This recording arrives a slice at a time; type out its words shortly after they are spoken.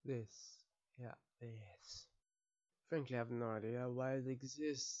This. Yeah, this. Frankly, I have no idea why it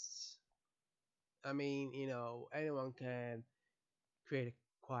exists. I mean, anyone can create a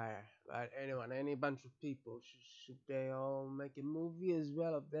choir, right? Anyone, any bunch of people. Should they all make a movie as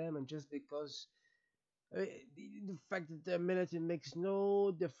well of them? And just because the fact that they're militant makes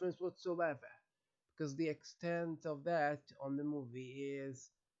no difference whatsoever. Because the extent of that on the movie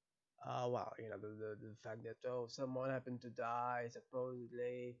is, well, the fact that, oh, someone happened to die,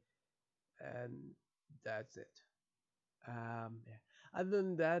 supposedly, and that's it. Yeah. Other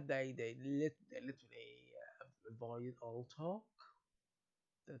than that, they literally avoided all talk.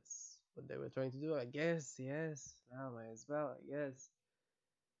 That's what they were trying to do, I guess. Yes, well, might as well, I guess.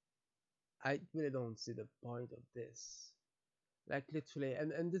 I really don't see the point of this. Like literally,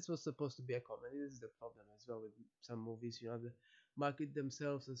 and this was supposed to be a comedy. This is the problem as well with some movies. They market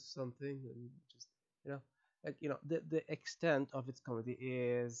themselves as something, and just you know, the extent of its comedy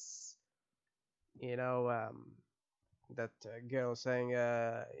is, you know, that girl saying,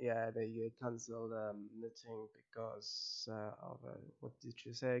 yeah, they canceled knitting because of what did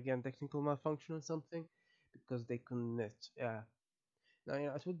you say again? Technical malfunction or something, because they couldn't knit. Yeah. Now,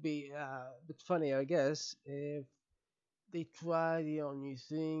 it would be a bit funny, I guess, if they tried new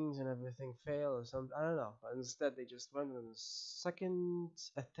things and everything failed or something. I don't know. But instead, they just went on a second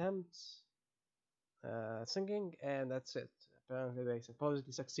attempt singing, and that's it. Apparently, they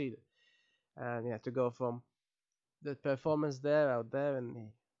supposedly succeeded. And yeah, to go from the performance there out there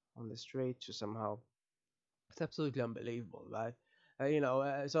and on the street to somehow it's absolutely unbelievable, right?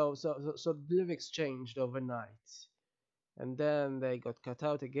 So the lyrics changed overnight, and then they got cut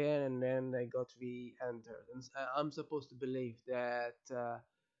out again, and then they got re-entered. And I'm supposed to believe that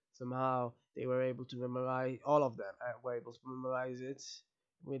somehow they were able to memorize all of them. Were able to memorize it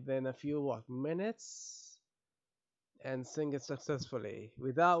within a few minutes and sing it successfully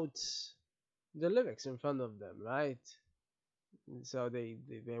without the lyrics in front of them, right? So they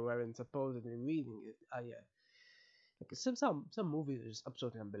weren't supposedly reading it. Yeah. Like some movies are just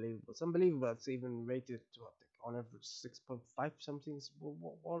absolutely unbelievable. It's unbelievable. It's even rated to what, like, on average 6.5 something.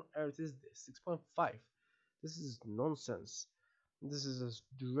 What on earth is this? 6.5. This is nonsense. This is as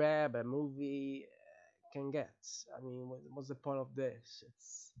drab a movie can get. I mean, what's the point of this?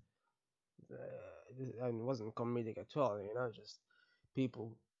 It wasn't comedic at all. Just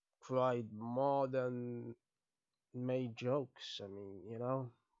people cried more than made jokes. I mean,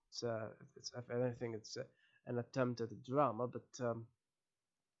 it's if anything, it's an attempt at a drama, but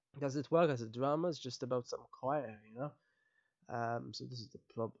does it work as a drama? It's just about some choir. So this is the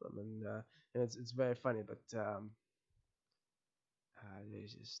problem, and it's very funny, but they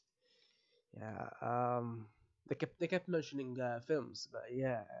just yeah they kept mentioning films, but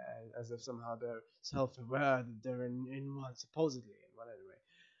yeah, as if somehow they're self-aware that they're in one, supposedly in one anyway.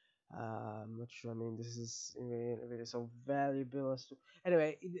 I'm not sure. I mean, this is really so valuable as to.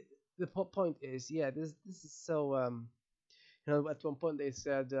 Anyway, the point is, yeah, this is so. At one point they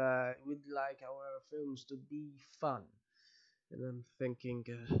said we'd like our films to be fun, and I'm thinking,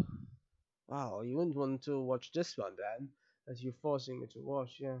 wow, you wouldn't want to watch this one then, as you're forcing me to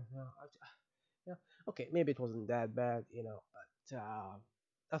watch. Yeah, yeah, yeah. Okay, maybe it wasn't that bad, but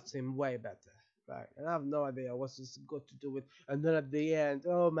that seemed way better, right? And I have no idea what's this got to do with. And then at the end,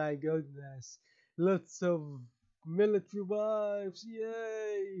 oh my goodness, lots of military wives,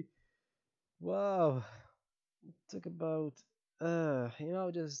 yay! Wow, talk about,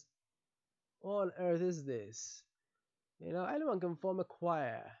 just what on earth is this? Anyone can form a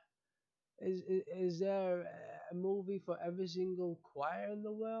choir. Is there a movie for every single choir in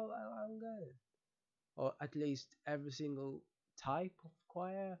the world? I don't get it. Or at least every single type of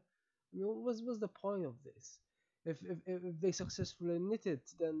choir. I mean, what's the point of this? If they successfully knit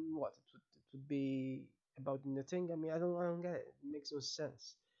it, then what? It would be about knitting. I mean, I don't get it. It makes no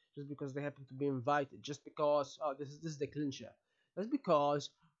sense. Just because they happen to be invited, just because this is the clincher. That's because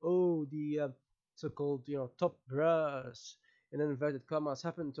the so-called top brass in inverted commas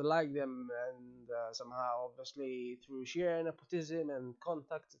happen to like them, and somehow obviously through sheer nepotism and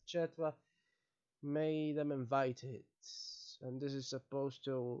contacts etc made them invited, and this is supposed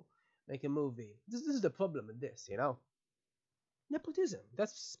to make a movie. This is the problem with this. Nepotism.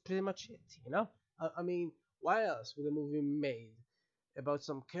 That's pretty much it. I mean, why else would a movie made about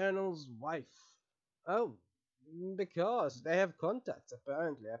some colonel's wife? Oh, because they have contacts.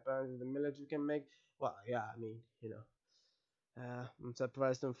 Apparently, the military can make. Well, yeah. I mean, I'm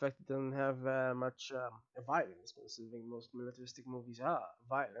surprised, in fact, it doesn't have much violence, considering most militaristic movies are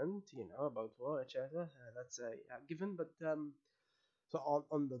violent, about war, etc. That's a given, but so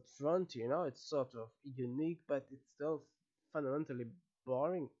on the front, it's sort of unique, but it's still fundamentally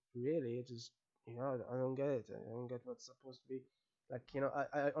boring. Really, it just I don't get it. I don't get what's supposed to be like.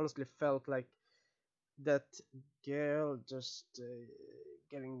 I honestly felt like that girl just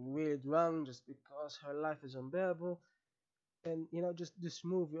getting really drunk just because her life is unbearable. And just this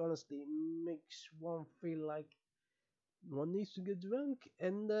movie honestly makes one feel like one needs to get drunk.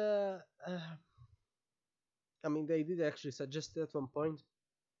 And I mean, they did actually suggest at one point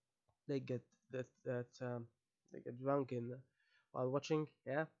they get that they get drunk in while watching.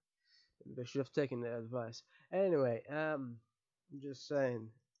 Yeah, they should have taken their advice. Anyway, I'm just saying,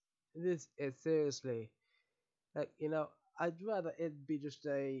 this is seriously like I'd rather it be just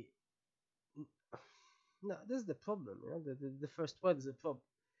a no. This is the problem. The first one is a problem,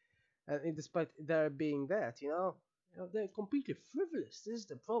 and despite there being that, they're completely frivolous. This is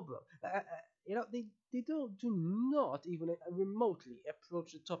the problem. They don't do not even remotely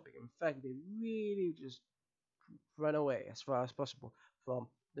approach the topic. In fact, they really just run away as far as possible from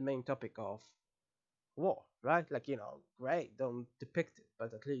the main topic of war, right? Like, great, don't depict it,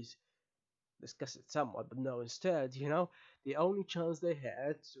 but at least discuss it somewhat. But no, instead, the only chance they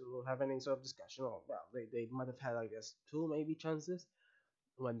had to have any sort of discussion, or well, they might have had, I guess, two maybe chances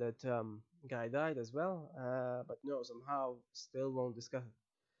when that guy died as well, but no, somehow still won't discuss it.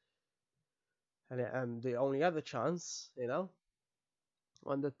 And the only other chance,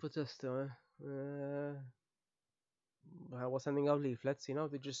 one that put us to I was sending out leaflets,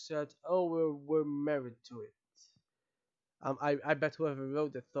 they just said, "Oh, we're married to it." I bet whoever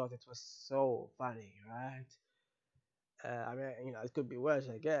wrote it thought it was so funny, right? I mean, it could be worse,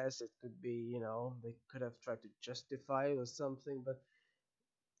 I guess. It could be, they could have tried to justify it or something, but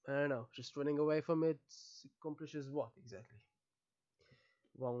I don't know. Just running away from it accomplishes what exactly?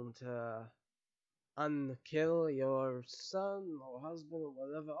 Won't unkill your son or husband or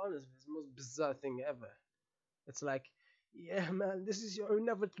whatever. Honestly, it's the most bizarre thing ever. It's like, yeah, man, this is your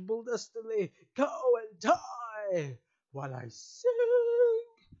inevitable destiny. Go and die while I sing.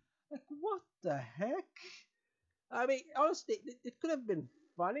 Like, what the heck? I mean, honestly, it could have been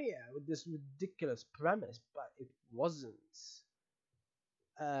funnier with this ridiculous premise, but it wasn't.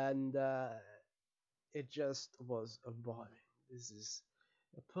 And it just was boring. This is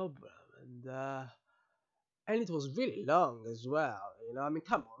a problem. And it was really long as well. I mean,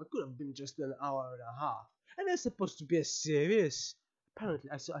 come on, it could have been just an hour and a half. And it's supposed to be a series. Apparently,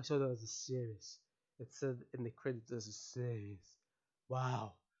 I saw that was a series. It said in the credits as a series.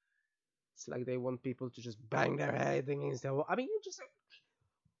 Wow. It's like they want people to just bang their head against the wall. I mean, you just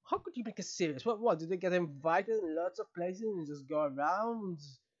how could you make a series? What? Did they get invited in lots of places and just go around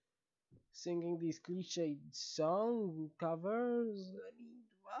singing these cliched song covers? I mean,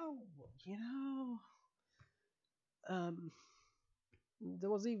 wow, you know. Um, there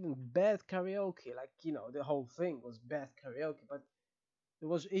was even bad karaoke. Like, the whole thing was bad karaoke, but there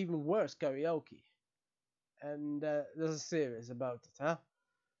was even worse karaoke. And there's a series about it, huh?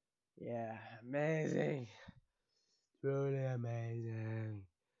 Yeah, amazing. Truly amazing.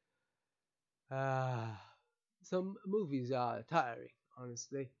 Ah, some movies are tiring,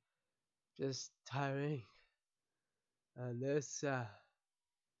 honestly. Just tiring. And this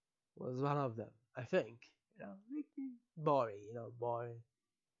was one of them, I think. Boring, boring.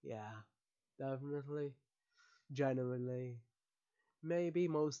 Yeah, definitely. Genuinely. Maybe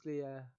mostly,